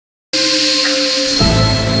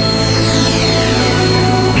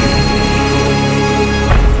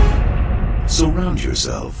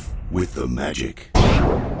yourself with the magic.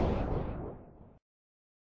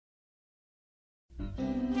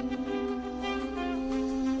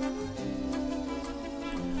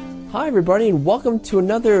 Hi everybody, and welcome to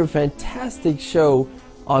another fantastic show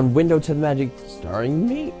on Window to the Magic starring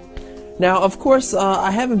me. Now, of course,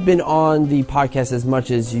 I haven't been on the podcast as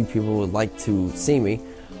much as you people would like to see me,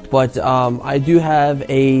 but I do have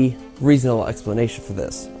a reasonable explanation for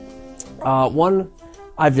this. One,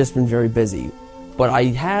 I've just been very busy, but I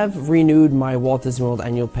have renewed my Walt Disney World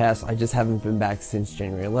annual pass. I just haven't been back since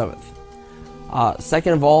January 11th.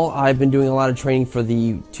 Second of all, I've been doing a lot of training for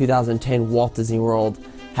the 2010 Walt Disney World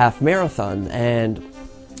Half Marathon, and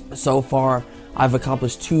so far I've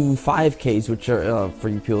accomplished 2 5Ks, which are, for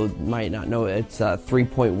you people who might not know, it's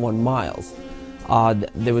 3.1 miles.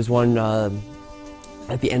 There was one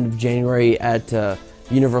at the end of January at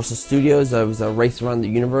Universal Studios. It was a race around the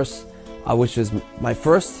universe, which was my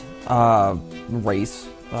first race.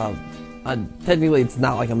 Technically it's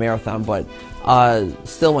not like a marathon, but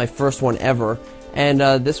still my first one ever. And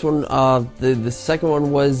this one, the second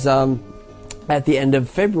one was at the end of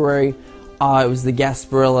February. It was the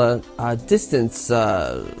Gasparilla Distance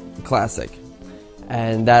Classic,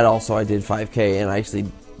 and that also I did 5K, and I actually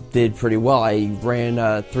did pretty well. I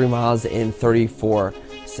ran 3 miles in 34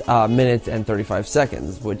 minutes and 35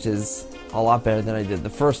 seconds, which is a lot better than I did the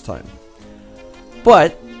first time.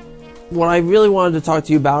 But what I really wanted to talk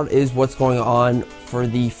to you about is what's going on for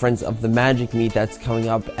the Friends of the Magic meet that's coming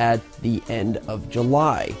up at the end of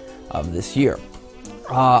July of this year.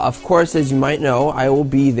 Of course, as you might know, I will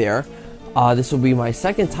be there. This will be my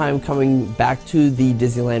second time coming back to the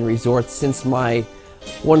Disneyland Resort since my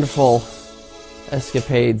wonderful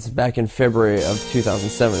escapades back in February of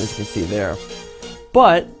 2007, as you can see there.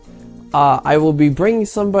 But I will be bringing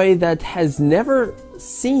somebody that has never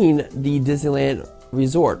seen the Disneyland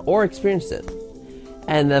Resort or experienced it.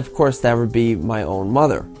 And of course, that would be my own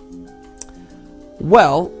mother.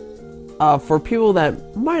 Well, for people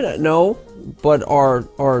that might not know, but are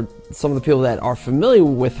some of the people that are familiar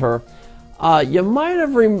with her, you might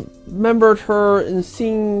have remembered her in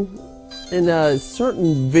seeing in a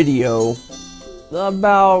certain video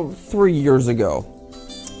about 3 years ago.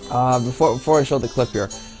 Before I show the clip here,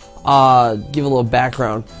 give a little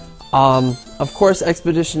background. Of course,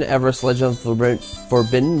 Expedition Everest: Legend of the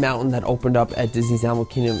Forbidden Mountain that opened up at Disney's Animal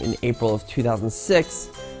Kingdom in April of 2006.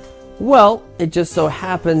 Well, it just so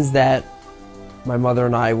happens that my mother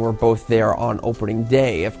and I were both there on opening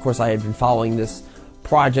day. Of course, I had been following this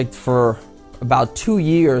project for about 2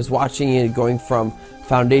 years, watching it going from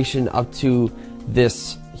foundation up to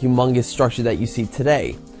this humongous structure that you see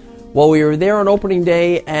today. Well, we were there on opening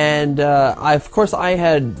day, and of course I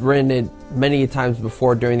had ridden it many times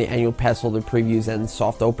before during the annual pass holder previews and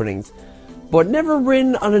soft openings, but never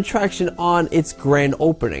ridden an attraction on its grand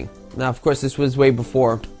opening. Now, of course, this was way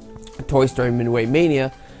before Toy Story Midway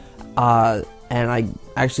Mania, and I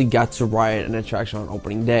actually got to ride an attraction on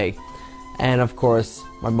opening day. And of course,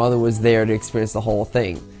 my mother was there to experience the whole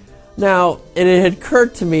thing. Now, and it had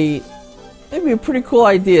occurred to me, it'd be a pretty cool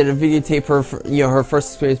idea to videotape her, her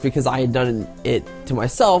first experience, because I had done it to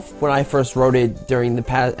myself when I first rode it during the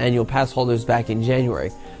annual pass holders back in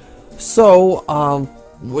January. So,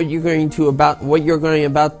 what you're going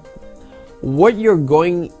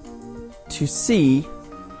to see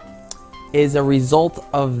is a result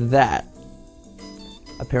of that.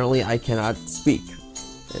 Apparently, I cannot speak.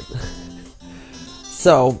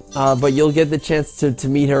 So, but you'll get the chance to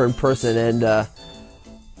meet her in person, and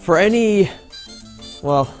for any,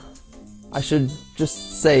 well, I should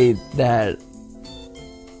just say that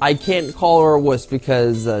I can't call her a wuss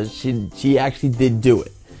because she actually did do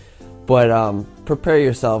it. But prepare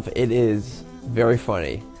yourself, it is very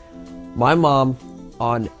funny. My mom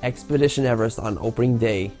on Expedition Everest on opening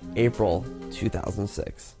day, April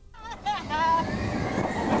 2006.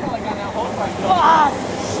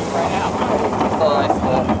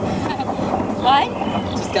 What?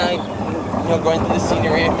 Just kind of, going through the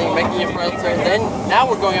scenery and everything, making your friends there. Then, now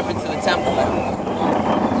we're going up into the temple now.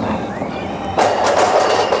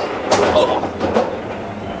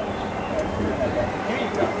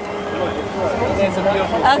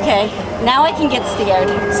 Okay, now I can get scared.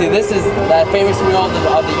 See, this is that famous mural of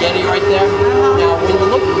the Yeti right there. Now, when you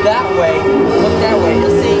look that way, you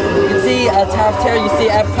can see Tower of Terror, you see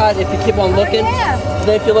Epcot if you keep on looking. Yeah.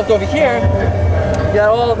 Then if you look over here, you got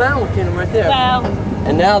all of Animal Kingdom right there. Wow.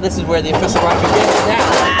 And now this is where the official ride begins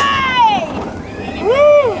now. Hey!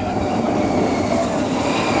 Woo!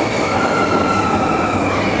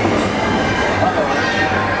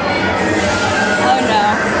 Oh no.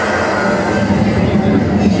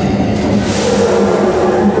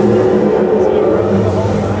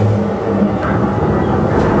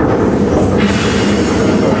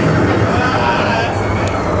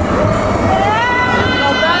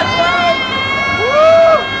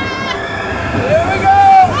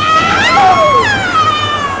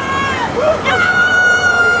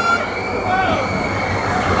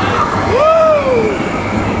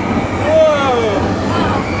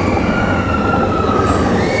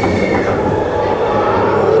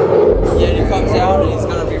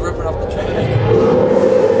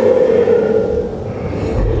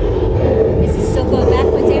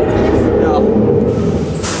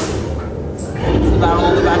 about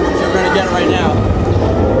all the backwards you're going to get right now.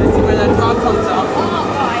 Let's see where that drop comes up. Oh,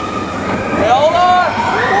 God. Hey, hold on!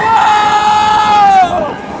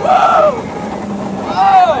 Whoa! Whoa!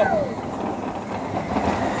 Whoa!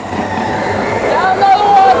 Down another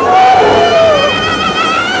one!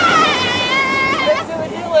 Into the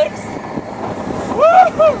helix! Woo!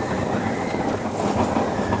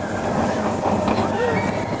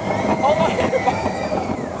 Oh my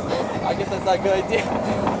God! I guess that's not a good idea.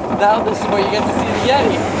 Now this is where you get to see the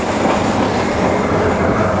Yeti.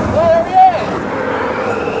 Oh, there he is!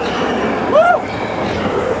 Woo!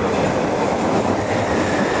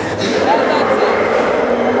 And that's it.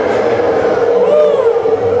 Woo!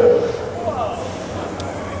 Whoa.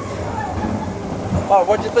 Oh,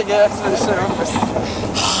 what'd you think of Expedition Everest?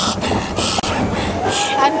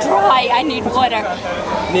 I'm dry. I need water.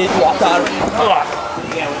 Need water.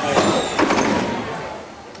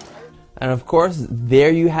 And of course,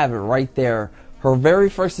 there you have it right there. Her very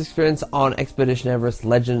first experience on Expedition Everest,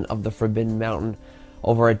 Legend of the Forbidden Mountain,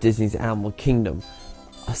 over at Disney's Animal Kingdom.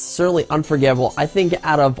 Certainly unforgettable. I think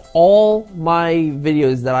out of all my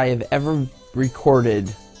videos that I have ever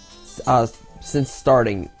recorded since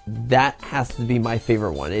starting, that has to be my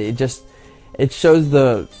favorite one. It shows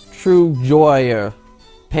the true joy or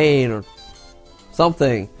pain or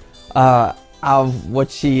something of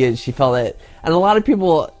what she felt it. And a lot of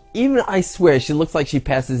people, even I swear, she looks like she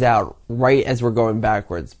passes out right as we're going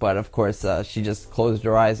backwards. But of course, she just closed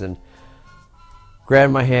her eyes and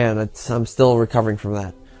grabbed my hand. I'm still recovering from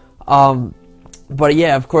that. But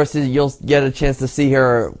yeah, of course, you'll get a chance to see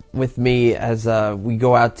her with me as we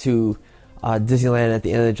go out to Disneyland at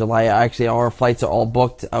the end of July. Actually, our flights are all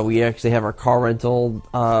booked. We actually have our car rental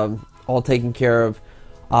all taken care of.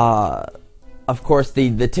 Of course,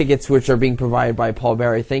 the tickets, which are being provided by Paul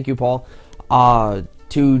Berry. Thank you, Paul.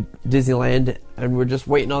 To Disneyland, and we're just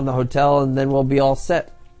waiting on the hotel, and then we'll be all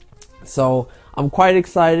set. So I'm quite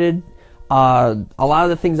excited. A lot of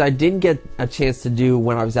the things I didn't get a chance to do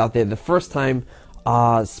when I was out there the first time,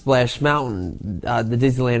 Splash Mountain, the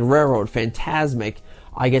Disneyland Railroad, Fantasmic,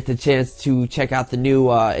 I get the chance to check out the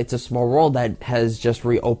new It's a Small World that has just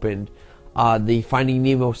reopened, the Finding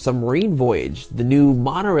Nemo submarine voyage, the new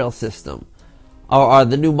monorail system, or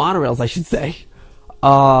the new monorails, I should say.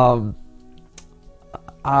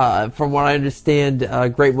 From what I understand,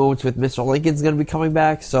 Great Moments with Mr. Lincoln's going to be coming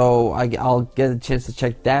back, so I'll get a chance to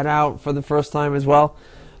check that out for the first time as well.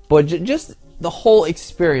 But just the whole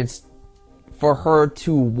experience for her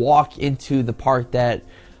to walk into the park that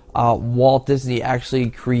Walt Disney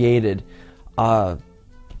actually created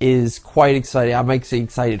is quite exciting. I'm actually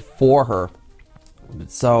excited for her.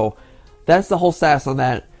 So that's the whole sass on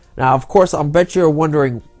that. Now, of course, I bet you're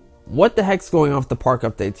wondering, what the heck's going on with the park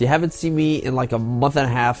updates? You haven't seen me in like a month and a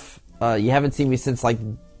half. You haven't seen me since like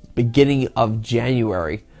beginning of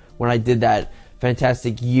January when I did that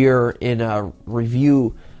fantastic year in a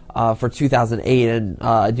review for 2008. And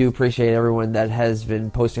I do appreciate everyone that has been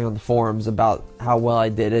posting on the forums about how well I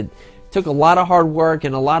did. It took a lot of hard work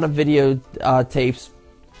and a lot of video tapes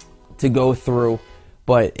to go through,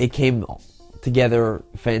 but it came together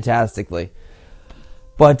fantastically.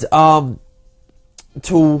 But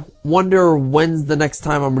to wonder when's the next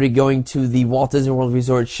time I'm going to be going to the Walt Disney World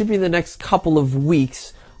Resort, it should be in the next couple of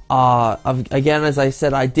weeks. Again, as I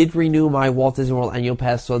said, I did renew my Walt Disney World annual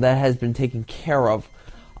pass, so that has been taken care of.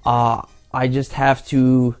 I just have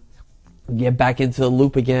to get back into the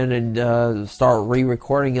loop again and start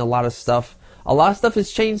re-recording a lot of stuff. A lot of stuff has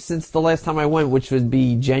changed since the last time I went, which would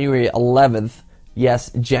be January 11th. Yes,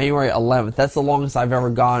 January 11th. That's the longest I've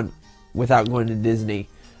ever gone without going to Disney.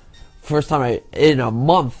 First time in a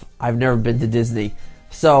month I've never been to Disney.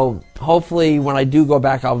 So hopefully when I do go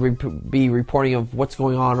back, I'll be reporting of what's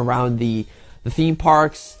going on around the theme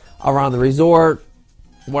parks, around the resort,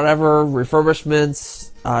 whatever, refurbishments,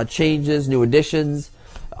 changes, new additions,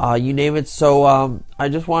 you name it. So I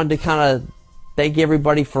just wanted to kind of thank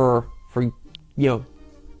everybody for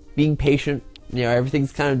being patient.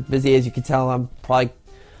 Everything's kind of busy, as you can tell.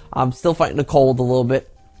 I'm still fighting a cold a little bit.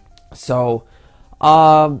 So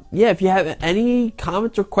if you have any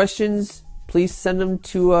comments or questions, please send them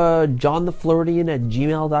to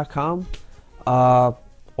johnthefloridian@gmail.com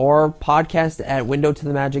or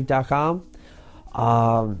podcast@windowtothemagic.com.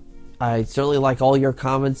 I certainly like all your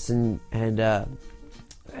comments and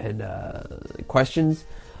questions.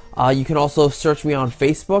 You can also search me on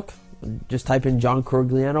Facebook. Just type in John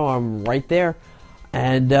Corigliano. I'm right there.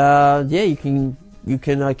 And you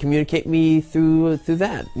can communicate me through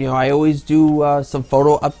that. I always do some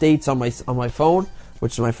photo updates on my phone,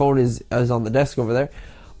 which my phone is on the desk over there.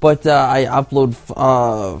 But I upload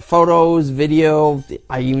photos, video.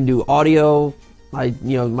 I even do audio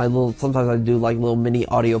sometimes I do like little mini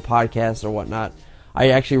audio podcasts or whatnot. I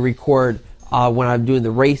actually record when I'm doing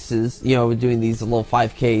the races, doing these little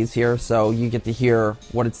 5Ks here, so you get to hear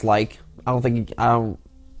what it's like. I don't think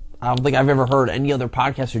I've ever heard any other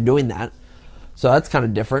podcaster doing that, so that's kind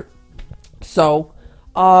of different. So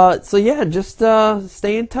yeah, just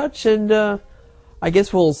stay in touch, and I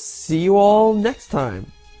guess we'll see you all next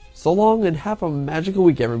time. So long, and have a magical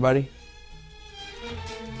week, everybody.